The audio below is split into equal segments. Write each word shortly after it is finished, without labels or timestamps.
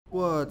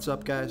What's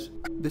up, guys?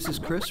 This is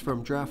Chris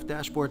from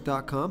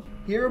DraftDashboard.com.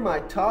 Here are my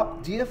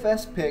top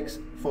DFS picks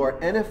for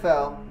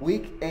NFL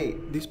Week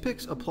 8. These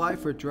picks apply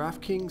for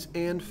DraftKings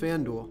and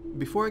FanDuel.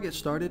 Before I get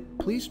started,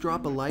 please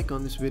drop a like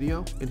on this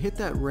video and hit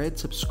that red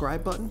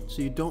subscribe button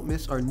so you don't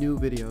miss our new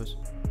videos.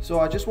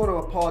 So I just want to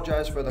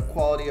apologize for the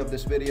quality of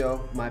this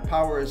video. My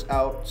power is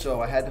out,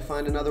 so I had to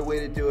find another way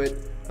to do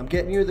it. I'm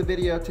getting you the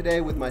video today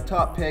with my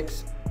top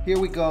picks. Here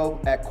we go.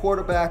 At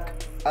quarterback,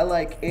 I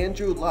like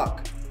Andrew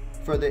Luck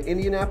for the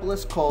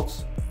Indianapolis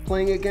Colts,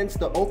 playing against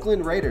the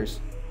Oakland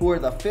Raiders, who are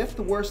the 5th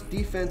worst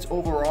defense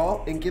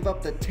overall and give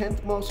up the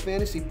 10th most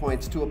fantasy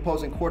points to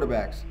opposing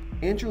quarterbacks.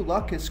 Andrew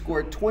Luck has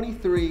scored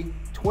 23,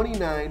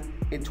 29,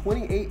 and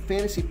 28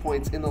 fantasy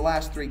points in the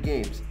last 3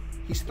 games.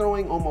 He's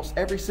throwing almost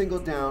every single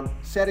down,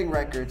 setting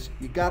records.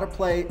 You gotta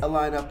play a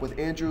lineup with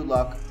Andrew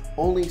Luck,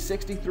 only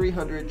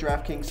 $6,300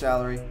 DraftKings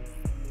salary.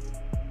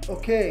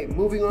 Okay,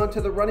 moving on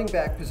to the running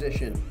back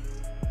position.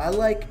 I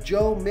like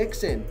Joe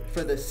Mixon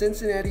for the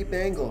Cincinnati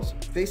Bengals,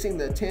 facing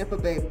the Tampa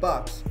Bay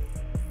Bucks,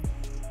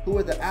 who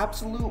are the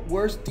absolute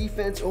worst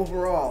defense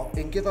overall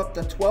and give up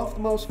the 12th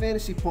most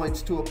fantasy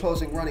points to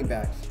opposing running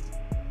backs.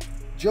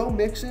 Joe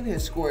Mixon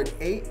has scored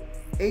 8,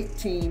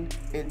 18,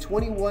 and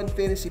 21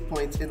 fantasy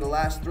points in the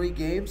last 3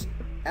 games,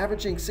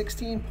 averaging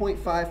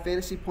 16.5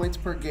 fantasy points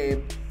per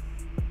game,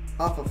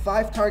 off of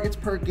 5 targets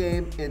per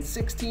game and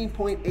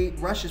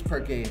 16.8 rushes per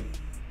game.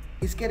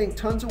 He's getting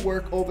tons of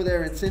work over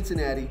there in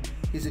Cincinnati.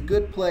 He's a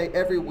good play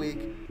every week.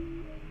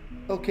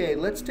 Okay,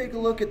 let's take a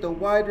look at the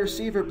wide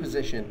receiver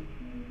position.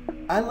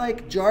 I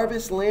like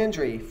Jarvis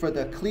Landry for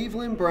the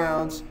Cleveland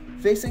Browns,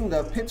 facing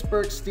the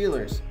Pittsburgh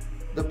Steelers.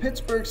 The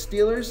Pittsburgh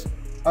Steelers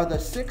are the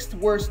 6th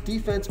worst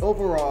defense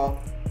overall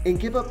and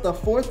give up the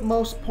 4th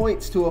most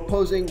points to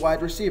opposing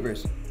wide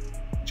receivers.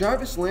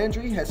 Jarvis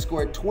Landry has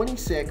scored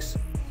 26,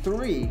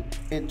 3,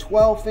 and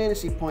 12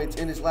 fantasy points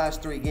in his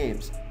last 3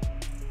 games.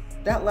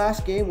 That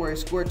last game where he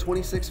scored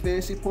 26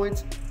 fantasy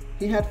points,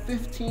 he had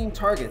 15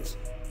 targets,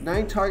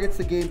 9 targets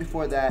the game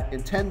before that,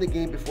 and 10 the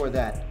game before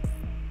that.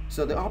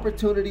 So the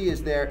opportunity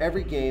is there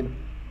every game.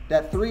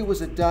 That 3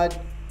 was a dud.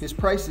 His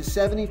price is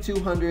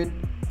 $7,200.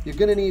 You're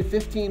going to need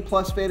 15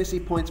 plus fantasy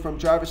points from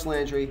Jarvis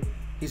Landry.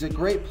 He's a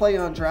great play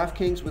on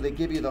DraftKings where they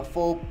give you the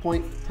full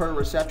point per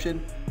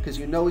reception because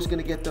you know he's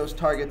going to get those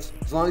targets.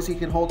 As long as he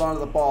can hold on to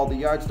the ball, the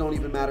yards don't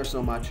even matter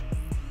so much.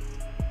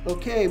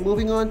 Okay,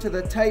 moving on to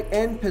the tight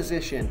end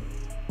position.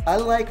 I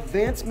like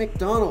Vance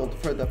McDonald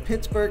for the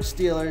Pittsburgh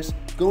Steelers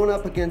going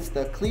up against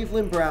the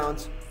Cleveland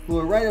Browns, who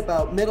are right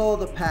about middle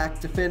of the pack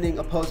defending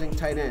opposing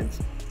tight ends.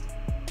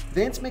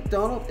 Vance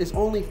McDonald is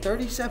only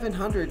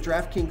 $3,700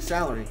 DraftKings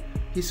salary.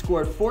 He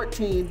scored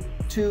 14,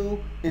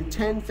 2, and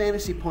 10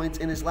 fantasy points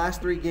in his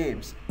last 3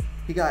 games.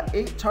 He got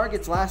 8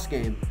 targets last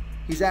game.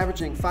 He's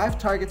averaging 5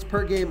 targets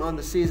per game on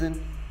the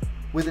season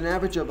with an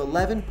average of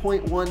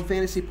 11.1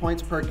 fantasy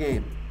points per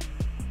game.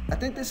 I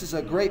think this is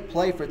a great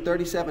play for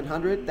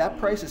 $3,700. That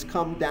price has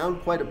come down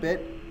quite a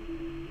bit.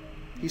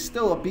 He's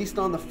still a beast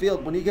on the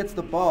field. When he gets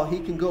the ball, he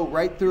can go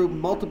right through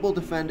multiple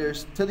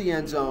defenders to the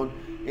end zone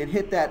and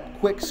hit that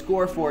quick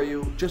score for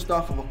you just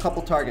off of a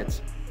couple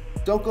targets.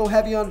 Don't go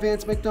heavy on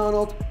Vance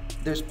McDonald.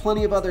 There's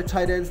plenty of other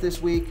tight ends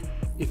this week.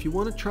 If you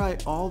want to try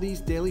all these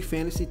daily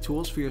fantasy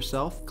tools for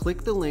yourself,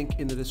 click the link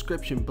in the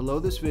description below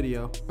this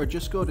video or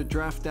just go to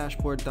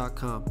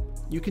DraftDashboard.com.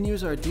 You can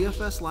use our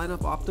DFS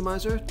lineup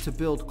optimizer to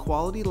build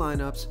quality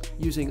lineups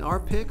using our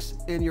picks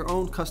and your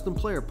own custom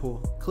player pool.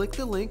 Click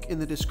the link in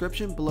the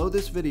description below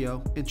this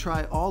video and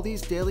try all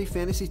these daily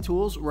fantasy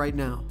tools right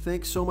now.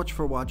 Thanks so much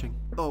for watching.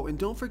 Oh, and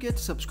don't forget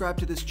to subscribe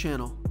to this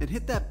channel and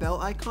hit that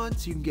bell icon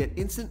so you can get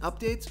instant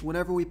updates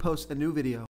whenever we post a new video.